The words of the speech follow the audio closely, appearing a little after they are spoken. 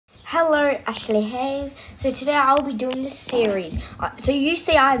Hello, Ashley Hayes. So today I'll be doing this series. So you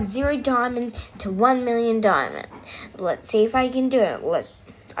see I have 0 diamonds to 1 million diamonds. Let's see if I can do it.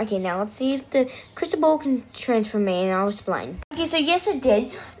 Okay, now let's see if the crystal ball can transfer me, and I'll explain. Okay, so yes it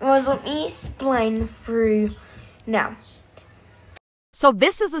did. Let me explain through now. So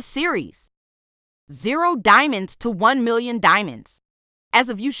this is a series. 0 diamonds to 1 million diamonds. As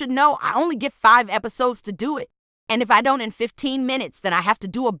of you should know, I only get 5 episodes to do it. And if I don't in 15 minutes, then I have to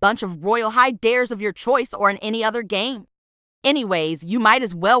do a bunch of Royal High dares of your choice or in any other game. Anyways, you might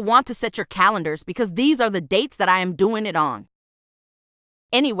as well want to set your calendars because these are the dates that I am doing it on.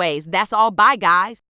 Anyways, that's all. Bye, guys.